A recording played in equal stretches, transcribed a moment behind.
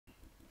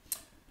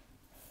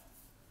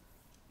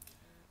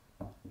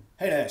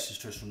Hey there, this is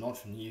Tristram Lodge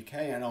from the UK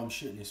and I'm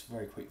shooting this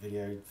very quick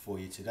video for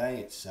you today.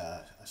 It's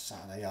a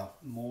Saturday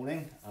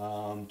morning.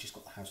 Just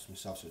got the house to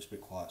myself, so it's a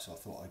bit quiet, so I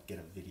thought I'd get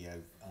a video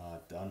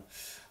done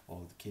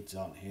while the kids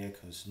aren't here,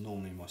 because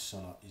normally my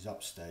son is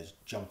upstairs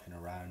jumping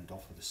around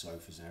off of the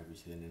sofas and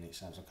everything, and it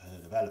sounds like a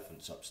herd of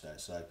elephants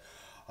upstairs. So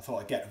I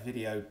thought I'd get a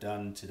video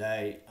done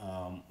today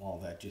while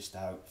they're just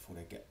out before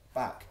they get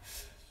back.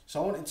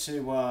 So I wanted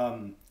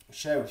to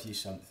share with you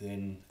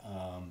something,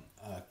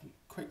 a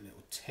quick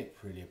little tip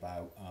really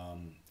about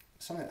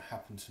something that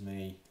happened to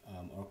me,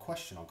 or a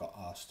question I got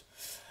asked,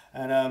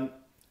 and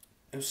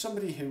it was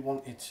somebody who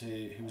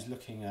was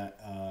looking at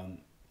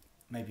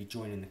maybe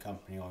joining the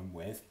company I'm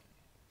with.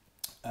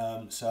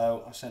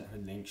 So I sent her a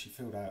link. She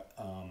filled out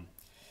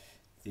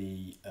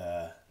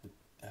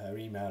her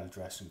email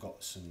address and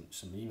got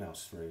some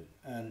emails through,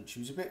 and she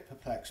was a bit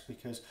perplexed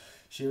because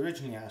she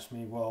originally asked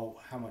me,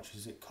 well, how much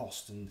does it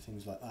cost and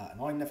things like that,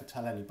 and I never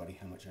tell anybody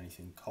how much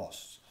anything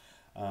costs,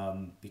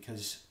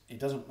 because it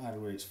doesn't matter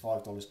whether it's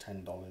 $5,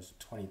 $10,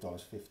 $20, $50,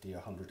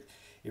 $100.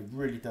 It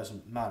really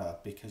doesn't matter,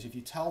 because if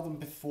you tell them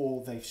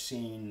before they've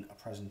seen a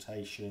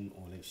presentation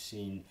or they've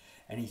seen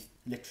any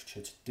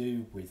literature to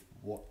do with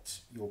what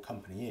your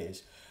company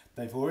is,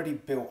 they've already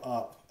built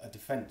up a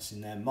defence in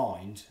their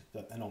mind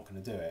that they're not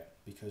going to do it,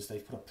 because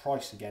they've put a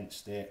price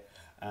against it.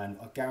 And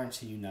I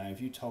guarantee you now,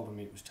 if you told them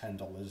it was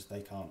 $10,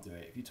 they can't do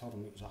it. If you told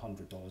them it was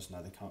 $100,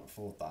 no, they can't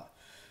afford that.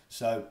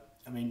 So,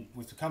 I mean,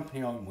 with the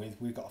company I'm with,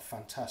 we've got a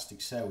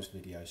fantastic sales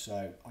video.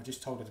 So I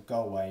just told her to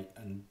go away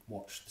and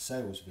watch the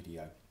sales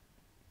video,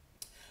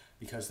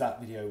 because that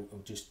video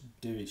will just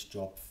do its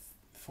job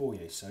for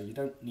you. So you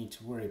don't need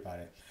to worry about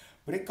it.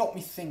 But it got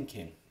me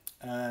thinking.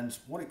 And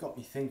what it got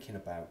me thinking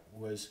about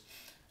was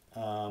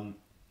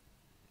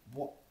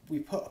what we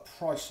put a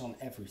price on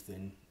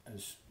everything,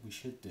 as we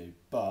should do,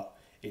 but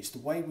it's the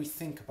way we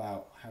think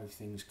about how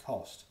things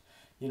cost.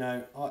 You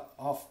know,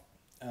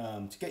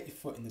 to get your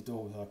foot in the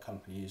door with our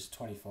company is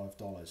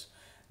 $25.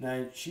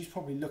 Now she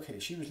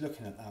was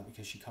looking at that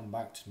because she come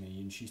back to me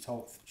and she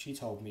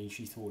told me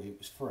she thought it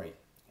was free.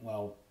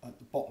 Well, at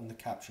the bottom of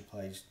the capture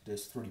page,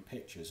 there's 3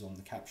 pictures on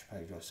the capture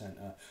page I sent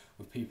her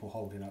with people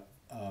holding up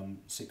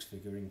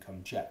six-figure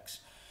income checks.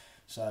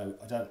 So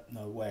I don't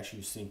know where she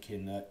was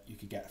thinking that you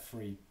could get a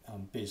free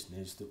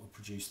business that would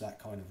produce that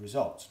kind of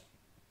results.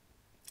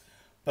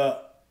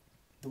 But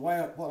what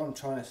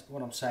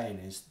I'm saying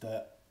is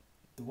that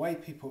the way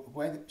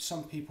that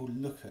some people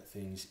look at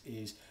things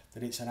is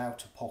that it's an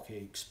out-of-pocket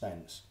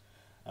expense.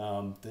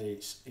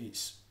 That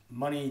it's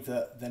money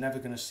that they're never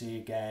going to see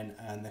again,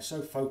 and they're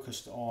so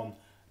focused on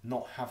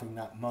not having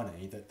that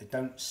money that they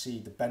don't see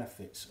the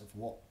benefits of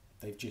what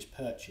they've just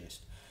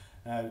purchased.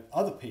 Now,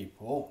 other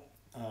people,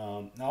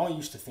 now I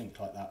used to think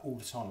like that all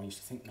the time. I used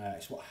to think that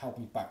it's what held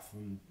me back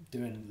from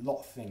doing a lot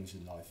of things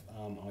in life.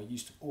 I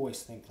used to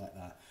always think like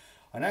that.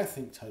 I now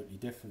think totally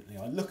differently.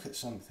 I look at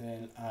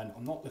something and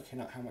I'm not looking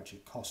at how much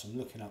it costs, I'm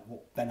looking at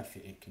what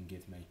benefit it can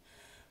give me.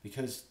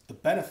 Because the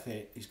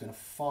benefit is going to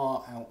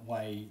far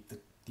outweigh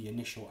the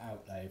initial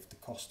outlay of the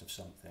cost of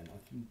something.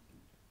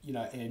 You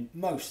know, in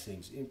most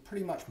things, in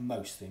pretty much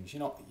most things,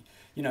 we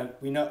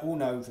all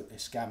know that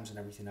there's scams and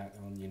everything out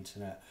there on the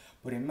internet,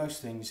 but in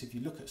most things, if you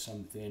look at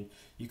something,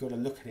 you've got to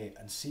look at it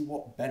and see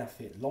what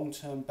benefit,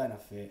 long-term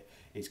benefit,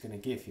 it's going to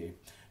give you.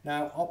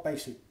 Now, our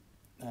basic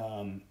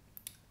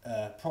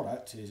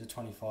product is a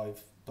 $25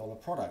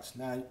 product.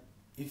 Now,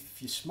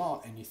 if you're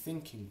smart and you're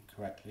thinking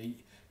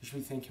correctly, you should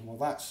be thinking, well,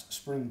 that's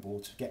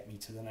Springboard to get me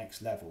to the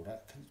next level.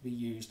 That can be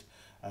used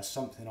as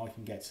something I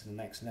can get to the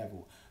next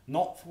level.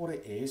 Not for what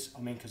it is, I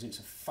mean, because it's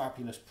a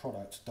fabulous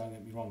product, don't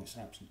get me wrong, it's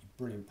an absolutely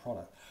brilliant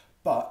product,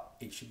 but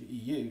it should be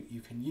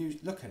you can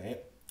look at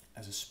it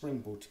as a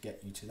springboard to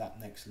get you to that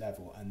next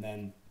level, and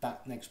then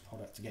that next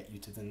product to get you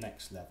to the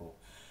next level.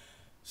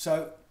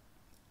 So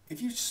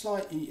if you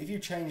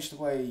change the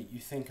way you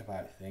think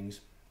about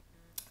things,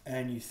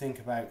 and you think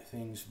about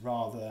things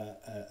rather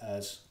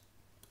as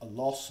a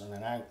loss and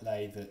an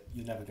outlay that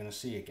you're never going to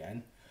see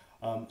again,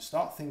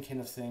 start thinking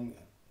of things.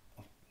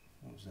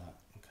 What was that?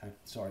 Okay,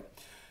 sorry.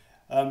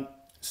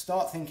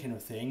 Start thinking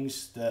of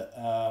things that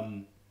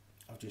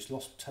I've just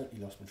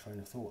totally lost my train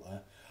of thought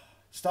there.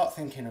 Start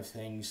thinking of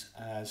things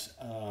as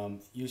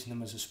using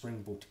them as a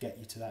springboard to get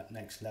you to that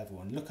next level,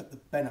 and look at the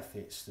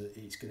benefits that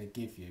it's going to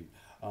give you.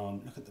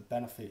 Look at the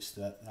benefits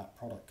that that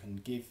product can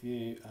give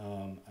you,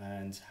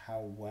 and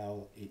how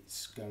well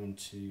it's going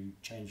to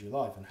change your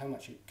life and how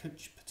much it could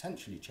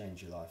potentially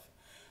change your life.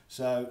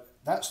 So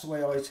that's the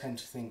way I tend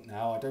to think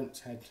now. I don't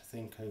tend to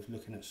think of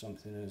looking at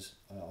something as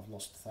I've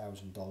lost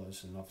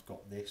 $1,000 and I've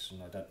got this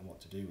and I don't know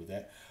what to do with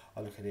it.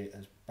 I look at it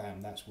as,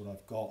 bam, that's what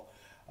I've got,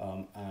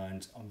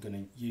 and I'm going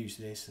to use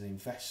this and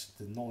invest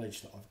the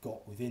knowledge that I've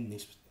got within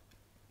this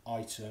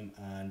item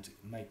and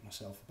make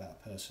myself a better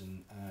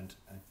person and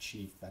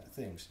achieve better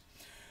things.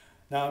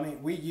 Now, I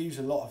mean, we use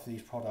a lot of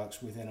these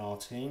products within our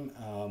team,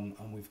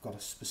 and we've got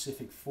a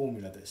specific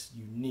formula that's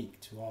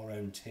unique to our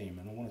own team,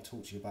 and I want to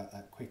talk to you about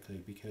that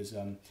quickly, because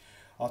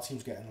Our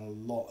team's getting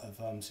a lot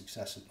of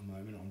success at the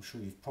moment. I'm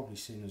sure you've probably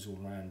seen us all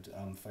around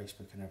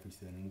Facebook and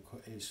everything.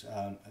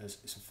 And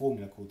it's a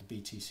formula called the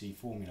BTC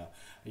formula,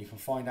 and you can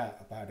find out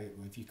about it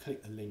if you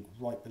click the link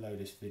right below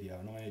this video.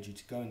 And I urge you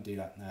to go and do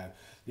that now.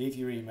 Leave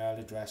your email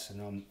address,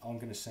 and I'm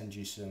going to send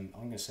you some.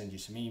 I'm going to send you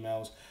some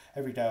emails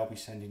every day. I'll be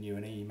sending you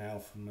an email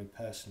from me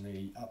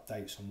personally,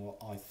 updates on what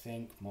I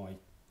think,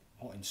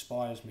 what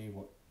inspires me,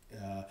 what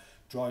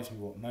drives me,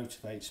 what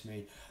motivates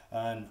me,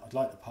 and I'd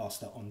like to pass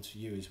that on to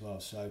you as well.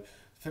 So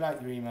fill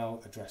out your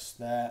email address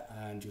there,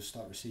 and you'll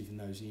start receiving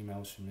those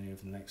emails from me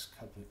over the next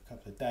couple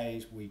of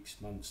days,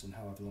 weeks, months, and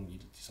however long you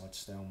decide to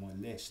stay on my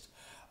list.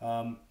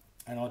 And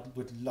I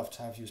would love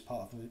to have you as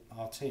part of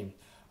our team.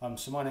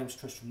 So my name's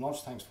Tristram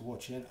Lodge. Thanks for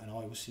watching, and I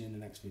will see you in the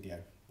next video.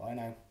 Bye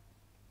now.